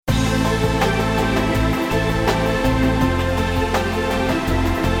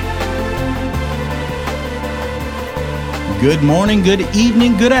Good morning, good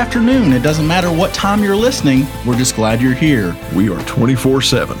evening, good afternoon. It doesn't matter what time you're listening. We're just glad you're here. We are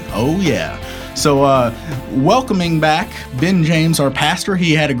 24/7. Oh, yeah. So, welcoming back Ben James, our pastor.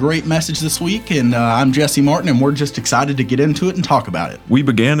 He had a great message this week, and I'm Jesse Martin, and we're just excited to get into it and talk about it. We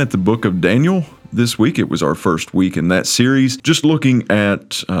began at the book of Daniel this week. It was our first week in that series, just looking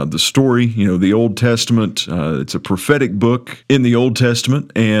at the story, the Old Testament. It's a prophetic book in the Old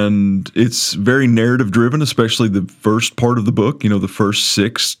Testament, and it's very narrative driven, especially the first part of the book. The first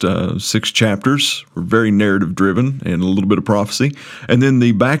six chapters were very narrative driven and a little bit of prophecy. And then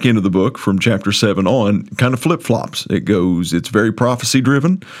the back end of the book from chapter 7 on kind of flip-flops. It's very prophecy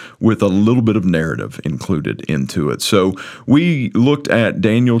driven with a little bit of narrative included into it. So we looked at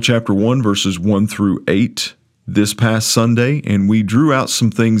Daniel chapter 1, verses 1 through 8 this past Sunday, and we drew out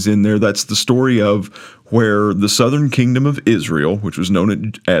some things in there. That's the story of where the southern kingdom of Israel, which was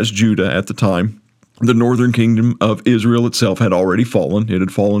known as Judah at the time, the northern kingdom of Israel itself had already fallen. It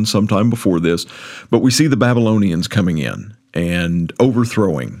had fallen sometime before this, but we see the Babylonians coming in and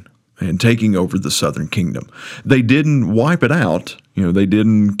overthrowing and taking over the southern kingdom. They didn't wipe it out. They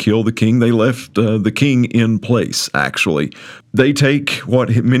didn't kill the king. They left the king in place, actually. They take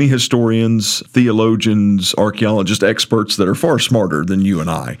what many historians, theologians, archaeologists, experts that are far smarter than you and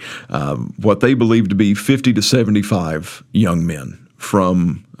I, what they believe to be 50 to 75 young men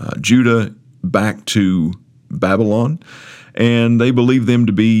from Judah back to Babylon. And they believe them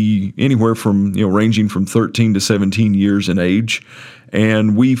to be anywhere from, ranging from 13 to 17 years in age.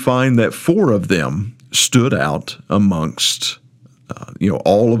 And we find that 4 of them stood out amongst,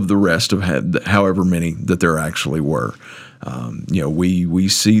 all of the rest of however many that there actually were. We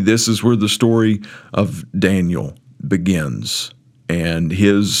see this is where the story of Daniel begins and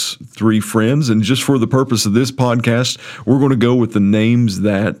his 3 friends. And just for the purpose of this podcast, we're going to go with the names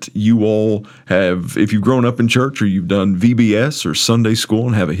that you all have. If you've grown up in church or you've done VBS or Sunday school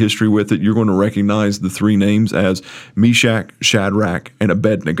and have a history with it, you're going to recognize the 3 names as Meshach, Shadrach, and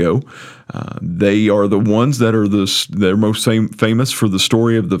Abednego. They are the ones that are they're most famous for the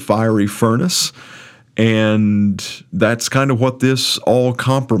story of the fiery furnace. And that's kind of what this all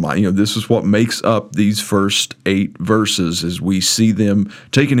compromise. This is what makes up these first 8 verses as we see them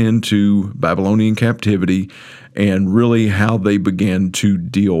taken into Babylonian captivity and really how they began to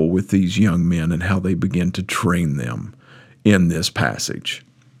deal with these young men and how they began to train them in this passage.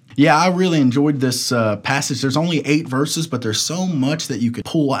 Yeah, I really enjoyed this passage. There's only 8 verses, but there's so much that you could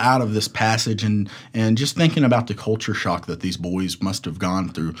pull out of this passage, and just thinking about the culture shock that these boys must have gone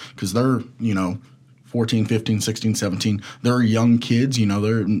through, because they're, 14, 15, 16, 17. They're young kids,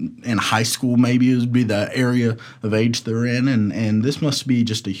 they're in high school maybe would be the area of age they're in. And this must be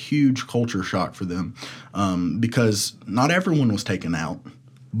just a huge culture shock for them because not everyone was taken out,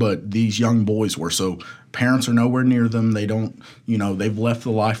 but these young boys were. So parents are nowhere near them. They don't, they've left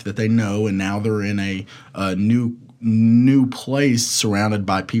the life that they know, and now they're in a new place surrounded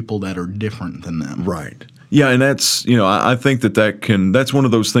by people that are different than them. Right. Yeah, and that's, I think that's one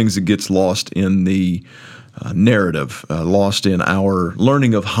of those things that gets lost in the narrative, lost in our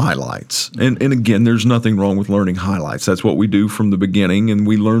learning of highlights. And again, there's nothing wrong with learning highlights. That's what we do from the beginning, and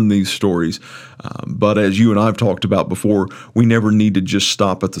we learn these stories. But as you and I have talked about before, we never need to just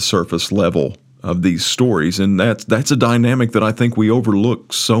stop at the surface level of these stories, and that's a dynamic that I think we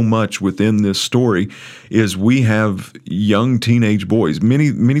overlook so much within this story. Is we have young teenage boys.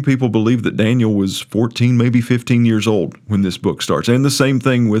 Many people believe that Daniel was 14, maybe 15 years old when this book starts, and the same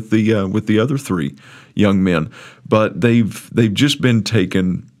thing with the other 3 young men. But they've just been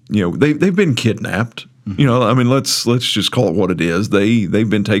taken. They've been kidnapped. Let's just call it what it is. They've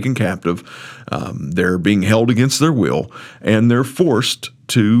been taken captive. They're being held against their will, and they're forced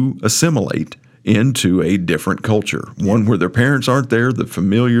to assimilate into a different culture, one where their parents aren't there, the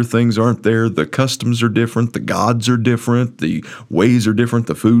familiar things aren't there, the customs are different, the gods are different, the ways are different,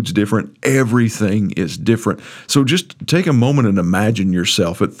 the food's different, everything is different. So just take a moment and imagine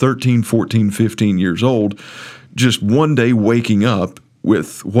yourself at 13, 14, 15 years old, just one day waking up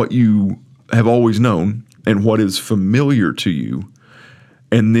with what you have always known and what is familiar to you,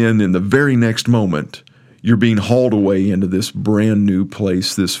 and then in the very next moment, you're being hauled away into this brand new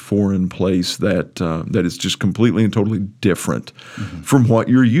place, this foreign place that is just completely and totally different from what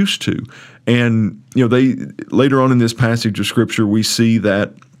you're used to. And they later on in this passage of Scripture, we see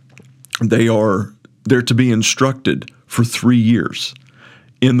that they're to be instructed for 3 years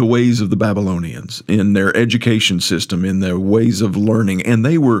in the ways of the Babylonians, in their education system, in their ways of learning. And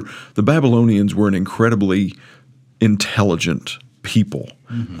the Babylonians were an incredibly intelligent people,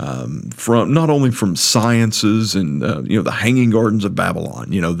 from not only from sciences and the Hanging Gardens of Babylon,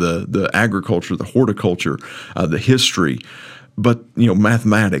 the agriculture, the horticulture, the history, but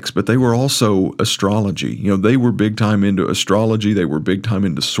mathematics. But they were also astrology. They were big time into astrology. They were big time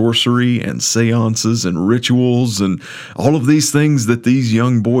into sorcery and seances and rituals and all of these things that these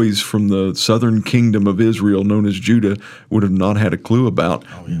young boys from the southern kingdom of Israel, known as Judah, would have not had a clue about.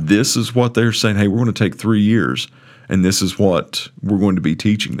 Oh, yeah. This is what they're saying. Hey, we're going to take 3 years. And this is what we're going to be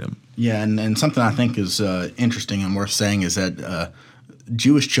teaching them. Yeah, and something I think is interesting and worth saying is that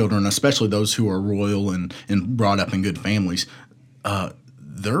Jewish children, especially those who are royal and brought up in good families,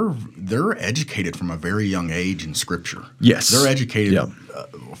 they're educated from a very young age in Scripture. Yes, they're educated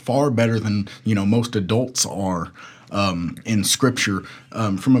far better than most adults are in Scripture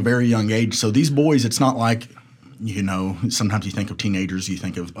from a very young age. So these boys, it's not like. Sometimes you think of teenagers, you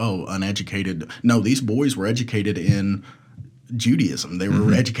think of, uneducated. No, these boys were educated in Judaism. They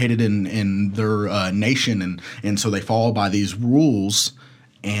were educated in their nation, and so they follow by these rules.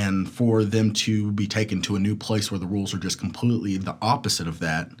 And for them to be taken to a new place where the rules are just completely the opposite of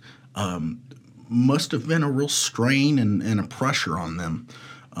that must have been a real strain and a pressure on them,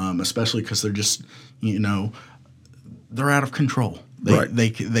 especially because they're just, they're out of control.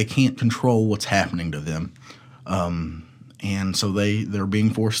 They can't control what's happening to them. And so they're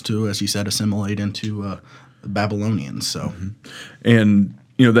being forced to, as you said, assimilate into Babylonians. So, and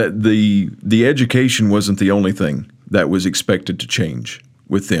that the education wasn't the only thing that was expected to change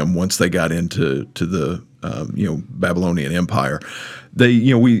with them once they got into the Babylonian Empire.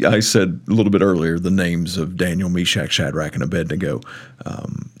 I said a little bit earlier the names of Daniel, Meshach, Shadrach, and Abednego.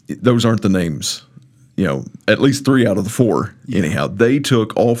 Those aren't the names. At least 3 out of the 4. Yeah. Anyhow, they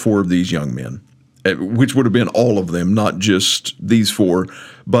took all 4 of these young men, which would have been all of them, not just these 4,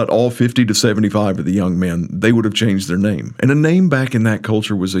 but all 50 to 75 of the young men. They would have changed their name. And a name back in that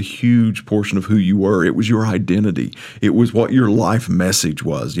culture was a huge portion of who you were. It was your identity. It was what your life message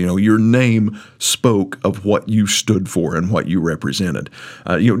was. Your name spoke of what you stood for and what you represented.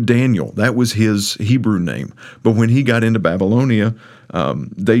 Daniel, that was his Hebrew name. But when he got into Babylonia,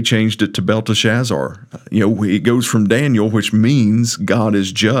 they changed it to Belteshazzar. It goes from Daniel, which means God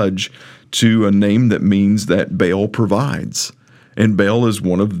is judge, to a name that means that Baal provides. And Baal is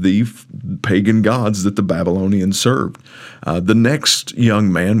one of the pagan gods that the Babylonians served. The next young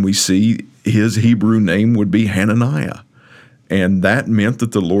man we see, his Hebrew name would be Hananiah. And that meant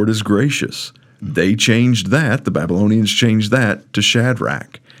that the Lord is gracious. They changed that, the Babylonians changed that to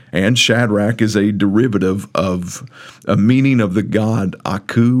Shadrach. And Shadrach is a derivative of a meaning of the god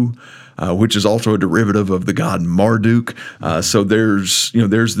Aku, which is also a derivative of the god Marduk. So there's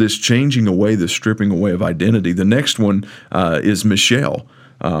this changing away, this stripping away of identity. The next one is Mishael,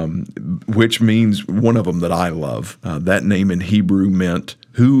 which means one of them that I love. That name in Hebrew meant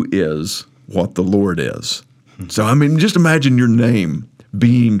who is what the Lord is. So just imagine your name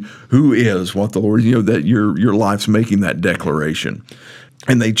being who is what the Lord, that your life's making that declaration.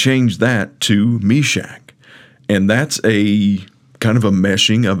 And they changed that to Meshach. And that's a kind of a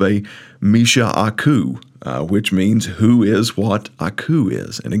meshing of a Misha Aku, which means who is what Aku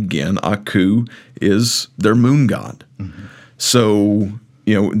is. And again, Aku is their moon god. Mm-hmm. So,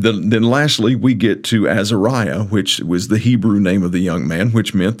 then lastly, we get to Azariah, which was the Hebrew name of the young man,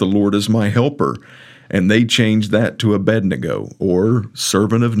 which meant the Lord is my helper. And they changed that to Abednego, or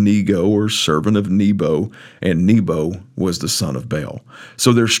servant of Nego, or servant of Nebo, and Nebo was the son of Baal.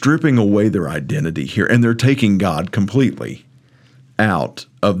 So they're stripping away their identity here, and they're taking God completely out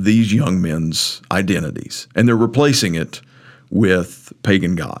of these young men's identities, and they're replacing it with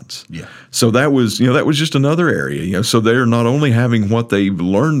pagan gods. Yeah. So that was just another area. So they're not only having what they've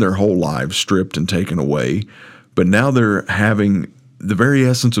learned their whole lives stripped and taken away, but now they're having the very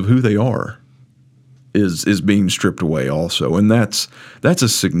essence of who they are is being stripped away also. And that's a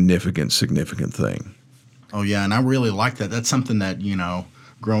significant thing. Oh, yeah, and I really like that. That's something that,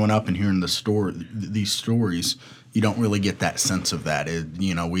 growing up and hearing these stories, you don't really get that sense of that.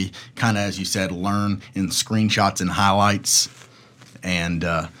 We kind of, as you said, learn in screenshots and highlights and,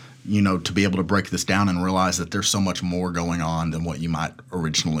 to be able to break this down and realize that there's so much more going on than what you might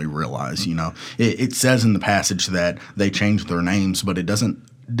originally realize. It says in the passage that they changed their names, but it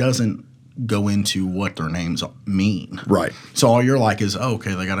doesn't go into what their names mean. Right. So all you're like is,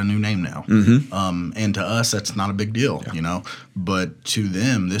 okay, they got a new name now. Mm-hmm. And to us, that's not a big deal, But to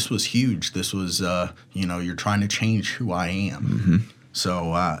them, this was huge. This was, you're trying to change who I am. Mm-hmm.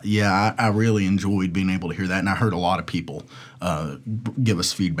 So, I really enjoyed being able to hear that. And I heard a lot of people give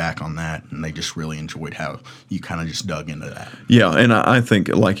us feedback on that. And they just really enjoyed how you kind of just dug into that. Yeah, and I think,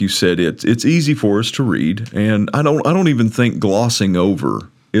 like you said, it's easy for us to read. And I don't even think glossing over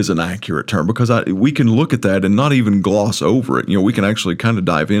is an accurate term, because we can look at that and not even gloss over it. We can actually kind of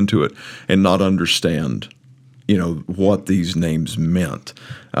dive into it and not understand, what these names meant.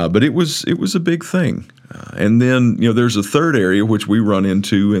 But it was a big thing. And then, there's a third area which we run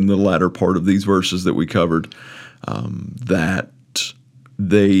into in the latter part of these verses that we covered, that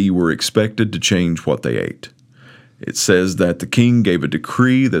they were expected to change what they ate. It says that the king gave a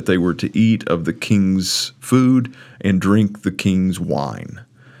decree that they were to eat of the king's food and drink the king's wine.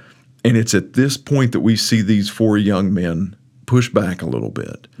 And it's at this point that we see these 4 young men push back a little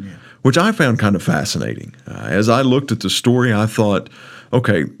bit, which I found kind of fascinating. As I looked at the story, I thought,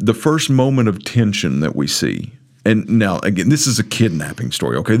 okay, the first moment of tension that we see, and now, again, this is a kidnapping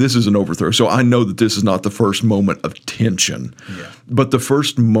story, okay? This is an overthrow. So I know that this is not the first moment of tension. But the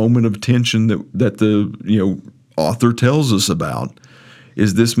first moment of tension that the author tells us about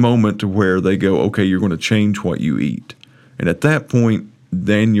is this moment to where they go, okay, you're going to change what you eat. And at that point,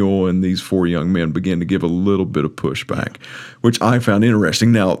 Daniel and these 4 young men began to give a little bit of pushback, which I found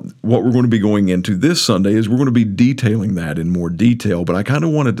interesting. Now, what we're going to be going into this Sunday is we're going to be detailing that in more detail, but I kind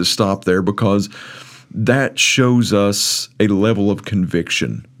of wanted to stop there because that shows us a level of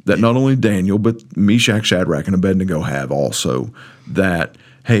conviction that not only Daniel, but Meshach, Shadrach, and Abednego have also, that,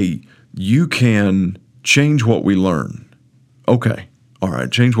 hey, you can change what we learn. Okay, all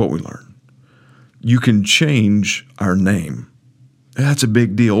right, change what we learn. You can change our name. That's a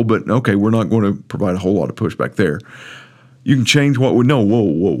big deal, but okay, we're not going to provide a whole lot of pushback there. You can change what we know.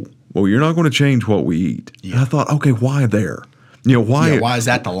 Whoa. You're not going to change what we eat. And I thought, okay, why there? Why is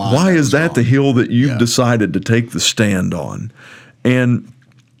that the line? Why is that the hill that you've decided to take the stand on? And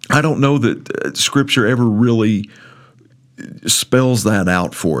I don't know that Scripture ever really spells that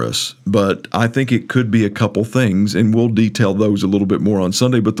out for us, but I think it could be a couple things, and we'll detail those a little bit more on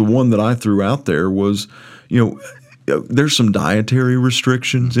Sunday. But the one that I threw out there was, there's some dietary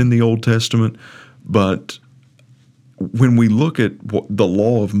restrictions in the Old Testament, but when we look at the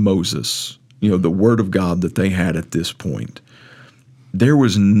law of Moses, the Word of God that they had at this point, there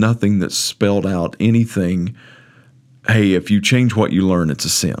was nothing that spelled out anything, hey, if you change what you learn, it's a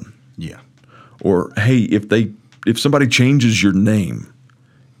sin. Yeah. Or, hey, if somebody changes your name,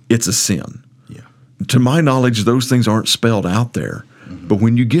 it's a sin. Yeah. To my knowledge, those things aren't spelled out there. Mm-hmm. But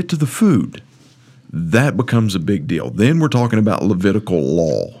when you get to the food, that becomes a big deal. Then we're talking about Levitical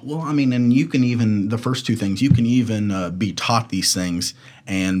law. Well, I mean, and you can even, the first 2 things, you can even be taught these things.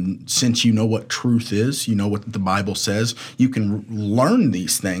 And since you know what truth is, you know what the Bible says, you can learn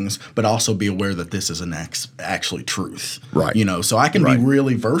these things, but also be aware that this isn't actually truth. Right. So I can be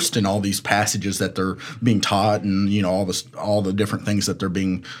really versed in all these passages that they're being taught, and all the different things that they're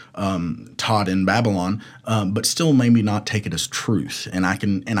being taught in Babylon, but still maybe not take it as truth. And I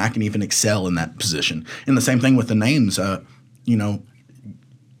can even excel in that position. And the same thing with the names.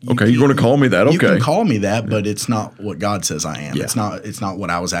 Okay, you're going to call me that. Okay, you can call me that, but it's not what God says I am. Yeah. It's not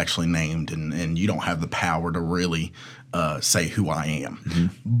what I was actually named, and you don't have the power to really say who I am. Mm-hmm.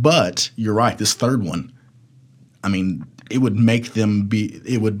 But you're right. This third one, I mean, it would make them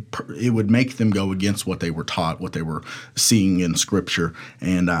make them go against what they were taught, what they were seeing in Scripture,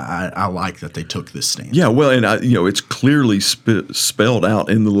 and I like that they took this stand. Yeah, well, and it's clearly spelled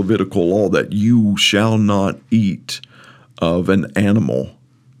out in the Levitical law that you shall not eat of an animal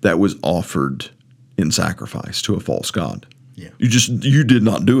that was offered in sacrifice to a false god. Yeah. You did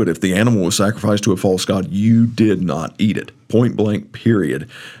not do it. If the animal was sacrificed to a false god, you did not eat it. Point blank, period.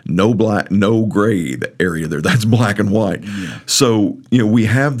 No black, no gray area there. That's black and white. Yeah. So, we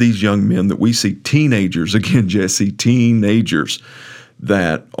have these young men that we see, teenagers, again, Jesse, teenagers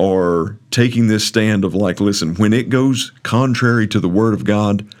that are taking this stand of like, listen, when it goes contrary to the Word of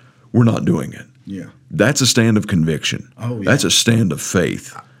God, we're not doing it. Yeah. That's a stand of conviction. Oh, yeah. That's a stand of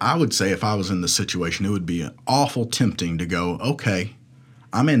faith. I would say if I was in this situation, it would be awful tempting to go, okay,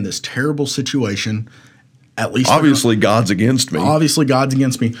 I'm in this terrible situation. At least obviously God's against me. Obviously God's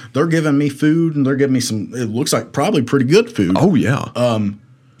against me. They're giving me food, and they're giving me some, it looks like probably pretty good food. Oh, yeah.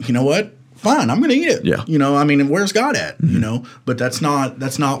 You know what? Fine, I'm going to eat it. Yeah. And where's God at? Mm-hmm. But that's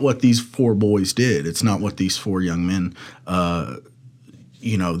not what these 4 boys did. It's not what these 4 young men,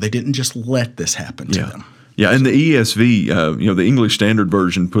 they didn't just let this happen to them. Yeah, and the ESV, the English Standard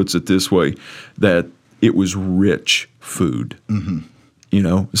Version puts it this way, that it was rich food. Mm-hmm.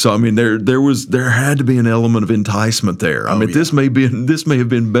 So I mean, there had to be an element of enticement there. I mean, yeah. this may have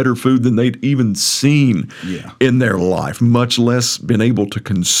been better food than they'd even seen in their life, much less been able to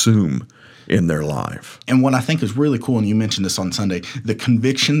consume in their life. And what I think is really cool, and you mentioned this on Sunday, the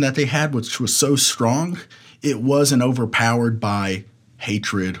conviction that they had, which was so strong, it wasn't overpowered by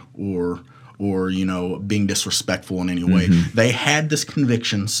hatred or being disrespectful in any way. They had this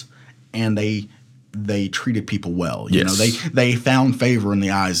convictions, and they treated people well. They found favor in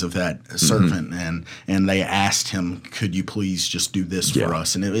the eyes of that servant, and they asked him, "Could you please just do this for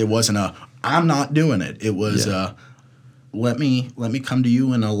us?" And it wasn't I'm not doing it. It was let me come to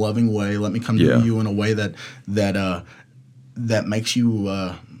you in a loving way. Let me come to you in a way that makes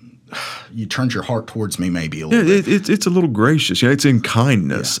you you turns your heart towards me maybe a little bit. It's a little gracious. It's in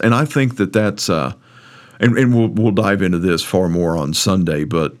kindness, and I think that's. And we'll dive into this far more on Sunday,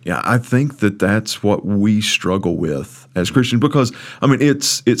 but I think that's what we struggle with as Christians, because I mean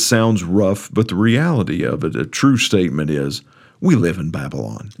it sounds rough, but the reality of it, a true statement is, we live in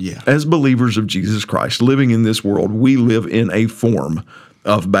Babylon. Yeah. As believers of Jesus Christ, living in this world, we live in a form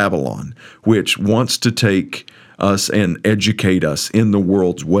of Babylon, which wants to take us and educate us in the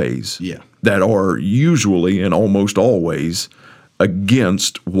world's ways that are usually and almost always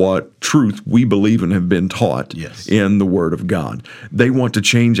against what truth we believe and have been taught in the Word of God. They want to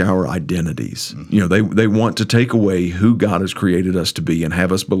change our identities. They want to take away who God has created us to be and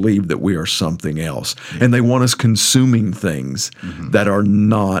have us believe that we are something else. And they want us consuming things that are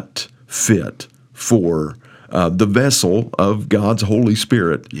not fit for the vessel of God's Holy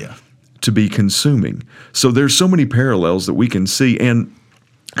Spirit to be consuming. So there's so many parallels that we can see, and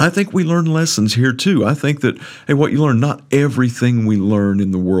I think we learn lessons here too. I think that, hey, what you learn, not everything we learn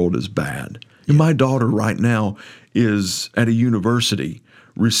in the world is bad. My daughter right now is at a university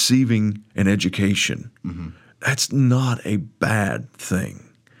receiving an education. That's not a bad thing.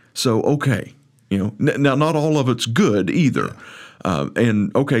 So, okay, now not all of it's good either.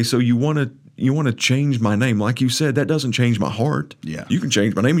 And okay, so you want to change my name, like you said, that doesn't change my heart. You can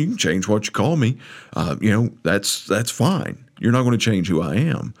change my name, you can change what you call me. That's fine. You're not going to change who I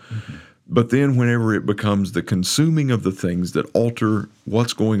am. But then whenever it becomes the consuming of the things that alter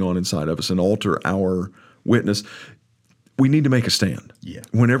what's going on inside of us and alter our witness, we need to make a stand.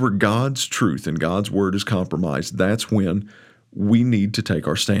 Whenever God's truth and God's word is compromised, that's when we need to take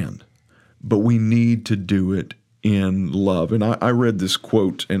our stand. But we need to do it in love. And I read this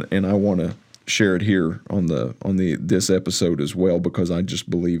quote, and I want to share it here on this episode as well, because I just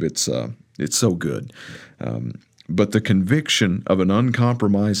believe it's so good. But the conviction of an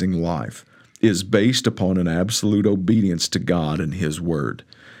uncompromising life is based upon an absolute obedience to God and His Word.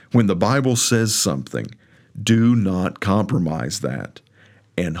 When the Bible says something, do not compromise that,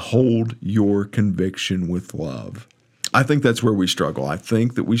 and hold your conviction with love. I think that's where we struggle. I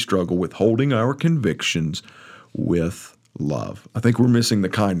think that we struggle with holding our convictions with love. I think we're missing the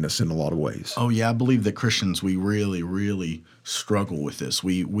kindness in a lot of ways. Oh yeah, I believe that Christians, we really, really struggle with this.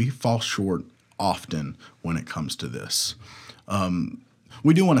 We fall short often when it comes to this.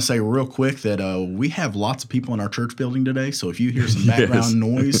 We do want to say real quick that we have lots of people in our church building today. So if you hear some background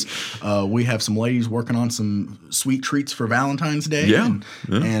noise, we have some ladies working on some sweet treats for Valentine's Day.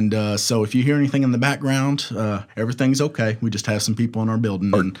 And so if you hear anything in the background, everything's okay. We just have some people in our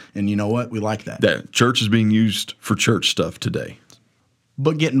building, and you know what? We like that. That church is being used for church stuff today.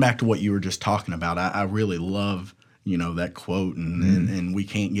 But getting back to what you were just talking about, I really love that quote, and we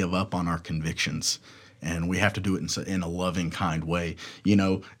can't give up on our convictions. And we have to do it in a loving, kind way.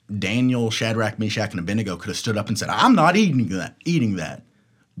 Daniel, Shadrach, Meshach, and Abednego could have stood up and said, "I'm not eating that."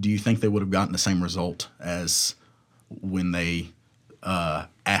 Do you think they would have gotten the same result as when they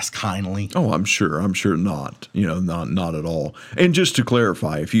asked kindly? Oh, I'm sure not. Not at all. And just to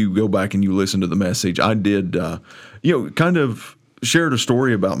clarify, if you go back and you listen to the message, I did, kind of shared a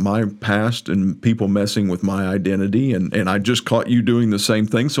story about my past and people messing with my identity, and I just caught you doing the same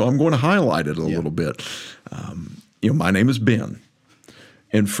thing, so I'm going to highlight it a little bit. My name is Ben,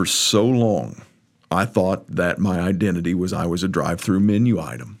 and for so long, I thought that my identity was I was a drive-through menu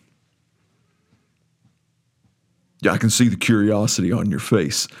item. Yeah, I can see the curiosity on your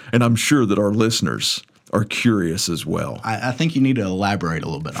face, and I'm sure that our listeners are curious as well. I think you need to elaborate a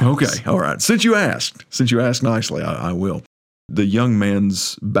little bit on this. Okay, all right. Since you asked nicely, I will. The young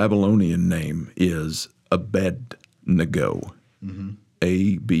man's Babylonian name is Abednego,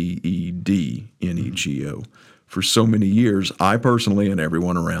 Abednego. For so many years, I personally and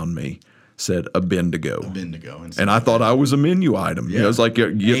everyone around me said Abednego. And I thought I was a menu item. It's like,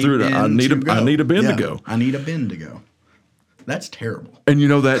 get through it. I need Abednego. I need Abednego. That's terrible. And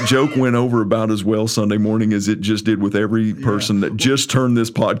that joke went over about as well Sunday morning as it just did with every person that just turned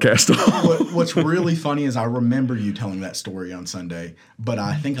this podcast on. What's really funny is I remember you telling that story on Sunday, but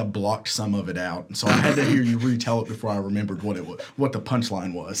I think I blocked some of it out. So I had to hear you retell it before I remembered what the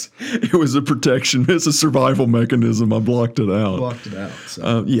punchline was. It was a protection. It's a survival mechanism. I blocked it out.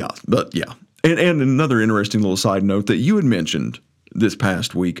 So. Yeah. And another interesting little side note that you had mentioned this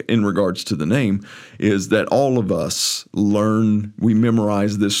past week in regards to the name is that all of us we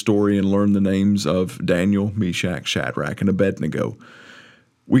memorize this story and learn the names of Daniel, Meshach, Shadrach, and Abednego.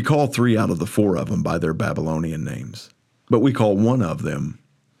 We call 3 out of the 4 of them by their Babylonian names, but we call one of them,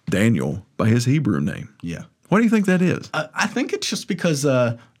 Daniel, by his Hebrew name. Yeah. Why do you think that is? I think it's just because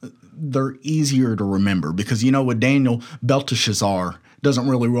they're easier to remember because, with Daniel, Belteshazzar doesn't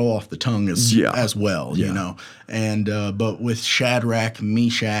really roll off the tongue as well, And but with Shadrach,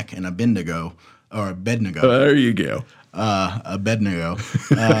 Meshach, and Abednego, there you go. Abednego,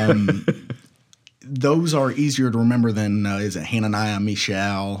 those are easier to remember than is it Hananiah,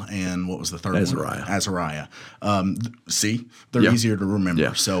 Mishael, and what was the third Azariah. one? Azariah. See, they're easier to remember.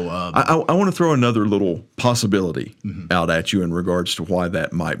 Yeah. So I want to throw another little possibility out at you in regards to why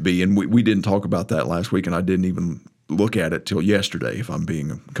that might be, and we didn't talk about that last week, and I didn't even look at it till yesterday, if I'm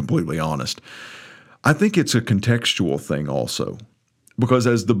being completely honest. I think it's a contextual thing also, because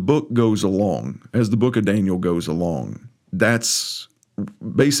as the book goes along, as the book of Daniel goes along, that's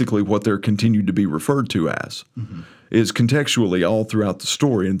basically what they're continued to be referred to as, is contextually all throughout the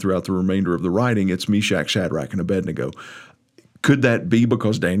story and throughout the remainder of the writing, it's Meshach, Shadrach, and Abednego. Could that be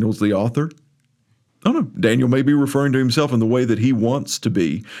because Daniel's the author? I don't know. Daniel may be referring to himself in the way that he wants to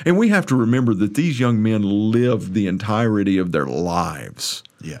be. And we have to remember that these young men lived the entirety of their lives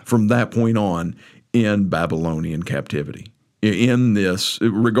from that point on in Babylonian captivity. In this,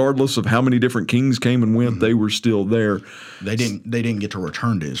 regardless of how many different kings came and went, they were still there. They didn't get to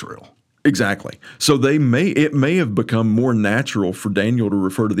return to Israel. Exactly. So it may have become more natural for Daniel to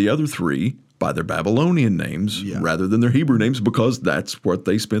refer to the other 3 by their Babylonian names rather than their Hebrew names because that's what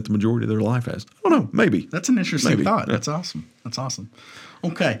they spent the majority of their life as. I don't know, maybe. That's an interesting thought. Yeah. That's awesome.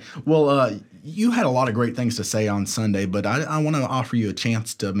 Okay. Well, you had a lot of great things to say on Sunday, but I want to offer you a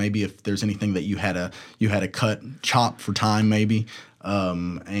chance to maybe if there's anything that you had to chop for time maybe,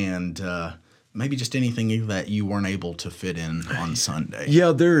 and maybe just anything that you weren't able to fit in on Sunday.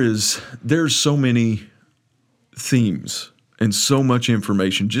 Yeah, there's so many themes and so much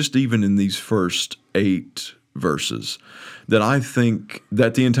information, just even in these first 8 verses, that I think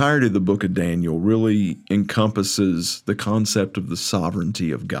that the entirety of the book of Daniel really encompasses the concept of the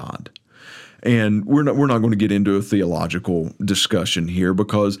sovereignty of God. And we're not going to get into a theological discussion here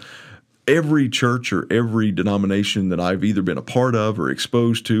because every church or every denomination that I've either been a part of or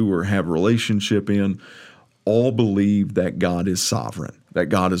exposed to or have a relationship in all believe that God is sovereign, that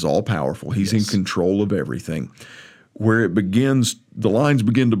God is all-powerful. He's in control of everything. Where the lines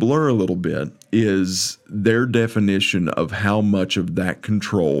begin to blur a little bit is their definition of how much of that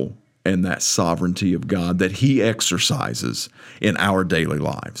control and that sovereignty of God that He exercises in our daily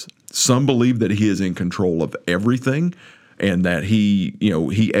lives. Some believe that He is in control of everything and that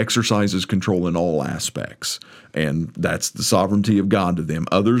He exercises control in all aspects. And that's the sovereignty of God to them.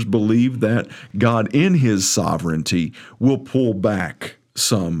 Others believe that God in His sovereignty will pull back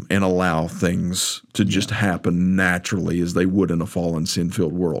some and allow things to just happen naturally as they would in a fallen,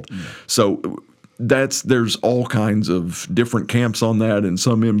 sin-filled world. So there's all kinds of different camps on that and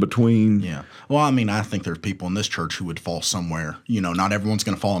some in between. Yeah. Well, I mean, I think there's people in this church who would fall somewhere. Not everyone's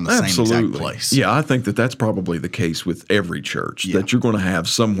going to fall in the same exact place. Yeah, I think that's probably the case with every church, that you're going to have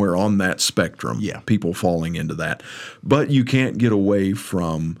somewhere on that spectrum people falling into that. But you can't get away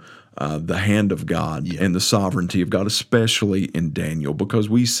from the hand of God and the sovereignty of God, especially in Daniel, because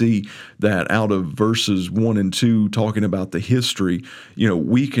we see that out of verses 1 and 2 talking about the history,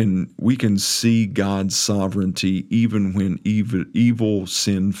 we can see God's sovereignty even when evil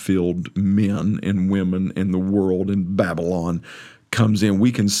sin-filled men and women in the world in Babylon comes in.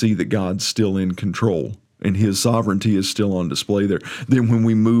 We can see that God's still in control. And His sovereignty is still on display there. Then when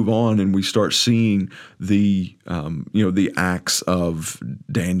we move on and we start seeing the acts of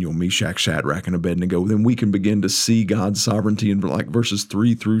Daniel, Meshach, Shadrach, and Abednego, then we can begin to see God's sovereignty in like verses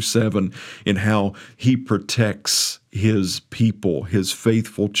 3 through 7 in how He protects His people, His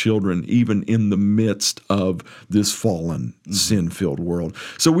faithful children, even in the midst of this fallen, sin-filled world.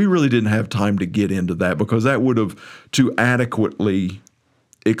 So we really didn't have time to get into that because that would have to adequately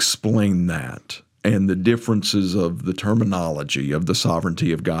explain that. And the differences of the terminology of the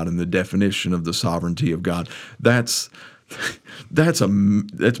sovereignty of God and the definition of the sovereignty of God, that's that's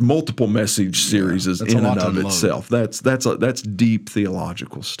multiple message series that's in a lot and to of unload. itself. That's deep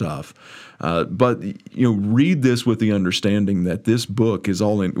theological stuff. But read this with the understanding that this book is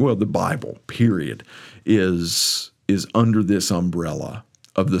all in. Well, the Bible, period, is under this umbrella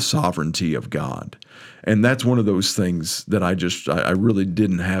of the sovereignty of God, and that's one of those things that I really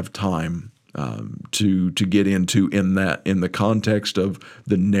didn't have time to get into in the context of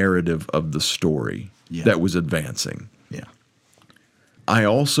the narrative of the story that was advancing. Yeah. I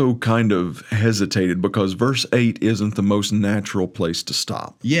also kind of hesitated because verse 8 isn't the most natural place to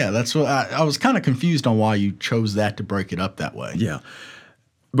stop. Yeah, that's what I was kind of confused on why you chose that to break it up that way. Yeah.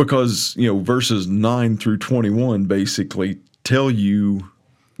 Because, verses 9 through 21 basically tell you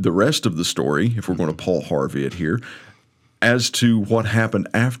the rest of the story, if we're going to Paul Harvey it here, as to what happened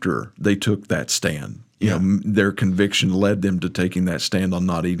after they took that stand. Their conviction led them to taking that stand on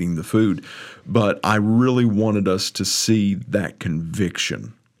not eating the food. But I really wanted us to see that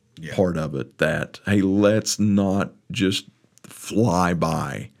conviction part of it, that, hey, let's not just fly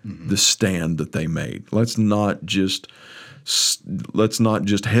by the stand that they made. Let's not just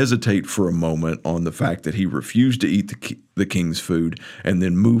hesitate for a moment on the fact that he refused to eat the king's food and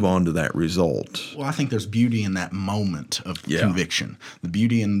then move on to that result. Well, I think there's beauty in that moment of conviction. The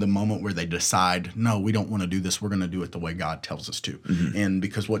beauty in the moment where they decide, no, we don't want to do this. We're going to do it the way God tells us to. And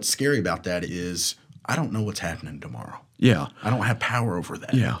because what's scary about that is I don't know what's happening tomorrow. Yeah. I don't have power over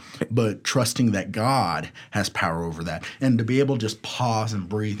that. Yeah. But trusting that God has power over that and to be able to just pause and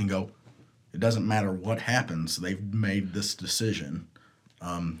breathe and go, it doesn't matter what happens. They've made this decision,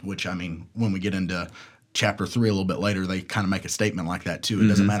 which, I mean, when we get into chapter 3 a little bit later, they kind of make a statement like that, too. It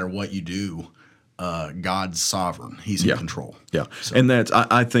doesn't matter what you do. God's sovereign. He's in control. Yeah. So. And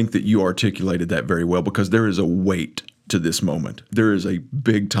I think that you articulated that very well because there is a weight to this moment. There is a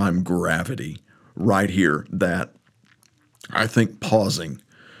big-time gravity right here that I think pausing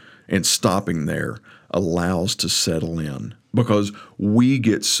and stopping there allows to settle in. Because we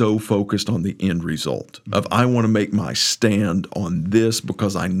get so focused on the end result of I want to make my stand on this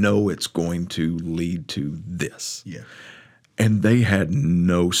because I know it's going to lead to this. Yeah. And they had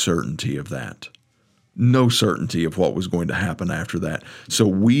no certainty of that. No certainty of what was going to happen after that. So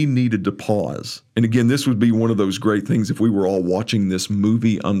we needed to pause. And again, this would be one of those great things if we were all watching this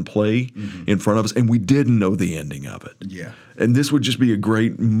movie unplay in front of us and we didn't know the ending of it. Yeah. And this would just be a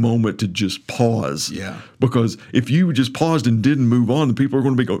great moment to just pause. Yeah. Because if you just paused and didn't move on, the people are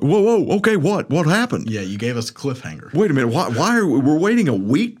going to be going, whoa, okay, what? What happened? Yeah, you gave us a cliffhanger. Wait a minute. Why are we're waiting a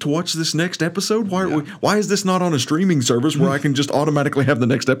week to watch this next episode? Why is this not on a streaming service where I can just automatically have the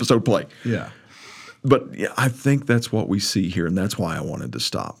next episode play? Yeah. But yeah, I think that's what we see here, and that's why I wanted to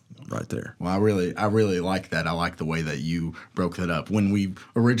stop right there. Well, I really like that. I like the way that you broke that up. When we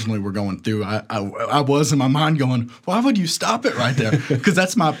originally were going through, I was in my mind going, why would you stop it right there? Because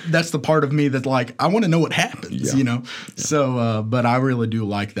that's the part of me that like I want to know what happens, Yeah. So, but I really do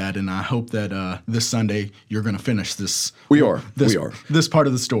like that, and I hope that this Sunday you're going to finish this. We are this part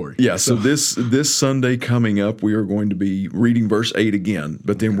of the story. Yeah. So this Sunday coming up, we are going to be reading verse 8 again,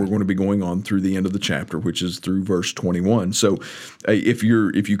 but then we're going to be going on through the end of the chapter, which is through verse 21. So, if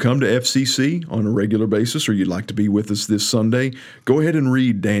you come to FCC on a regular basis, or you'd like to be with us this Sunday, go ahead and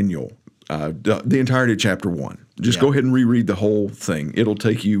read Daniel, the entirety of chapter 1. Just go ahead and reread the whole thing. It'll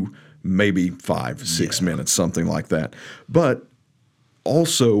take you maybe 5-6 minutes, something like that. But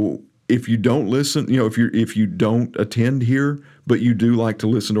also, if you don't listen, if you don't attend here, but you do like to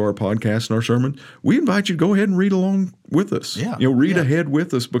listen to our podcast and our sermon, we invite you to go ahead and read along with us. Yeah. Read ahead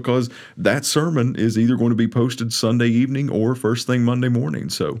with us because that sermon is either going to be posted Sunday evening or first thing Monday morning.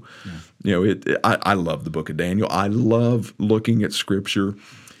 So, I love the book of Daniel. I love looking at Scripture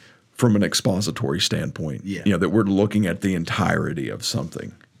from an expository standpoint. Yeah. That we're looking at the entirety of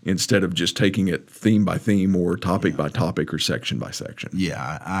something instead of just taking it theme by theme or topic by topic or section by section.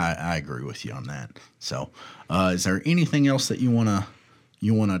 Yeah, I agree with you on that. So, is there anything else that you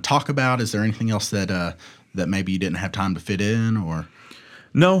wanna talk about? Is there anything else that maybe you didn't have time to fit in, or?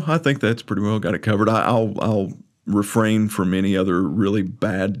 No, I think that's pretty well got it covered. I'll refrain from any other really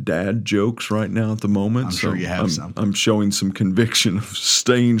bad dad jokes right now at the moment. I'm sure you have some. I'm showing some conviction of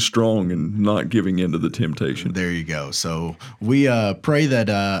staying strong and not giving in to the temptation. There you go. So we pray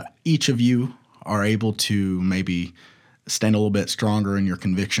that each of you are able to maybe stand a little bit stronger in your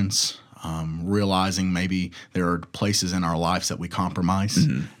convictions, realizing maybe there are places in our lives that we compromise.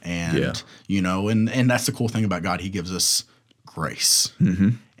 And, and that's the cool thing about God. He gives us grace.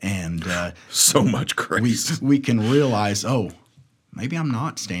 And so much grace. We can realize, maybe I'm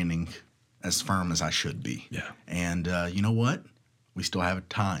not standing as firm as I should be. Yeah. And you know what? We still have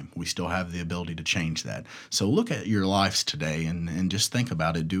time. We still have the ability to change that. So look at your lives today and just think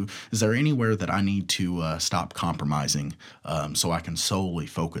about it. Is there anywhere that I need to stop compromising so I can solely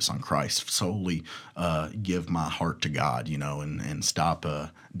focus on Christ, solely give my heart to God, and stop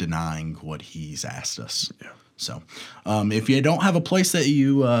denying what He's asked us? Yeah. So if you don't have a place that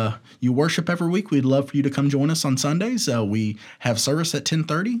you worship every week, we'd love for you to come join us on Sundays. We have service at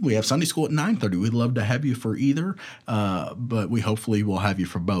 10:30. We have Sunday school at 9:30. We'd love to have you for either, but we hopefully will have you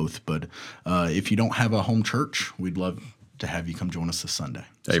for both. But if you don't have a home church, we'd love to have you come join us this Sunday.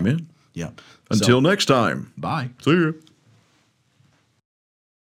 Amen. Yeah. Until next time. Bye. See you.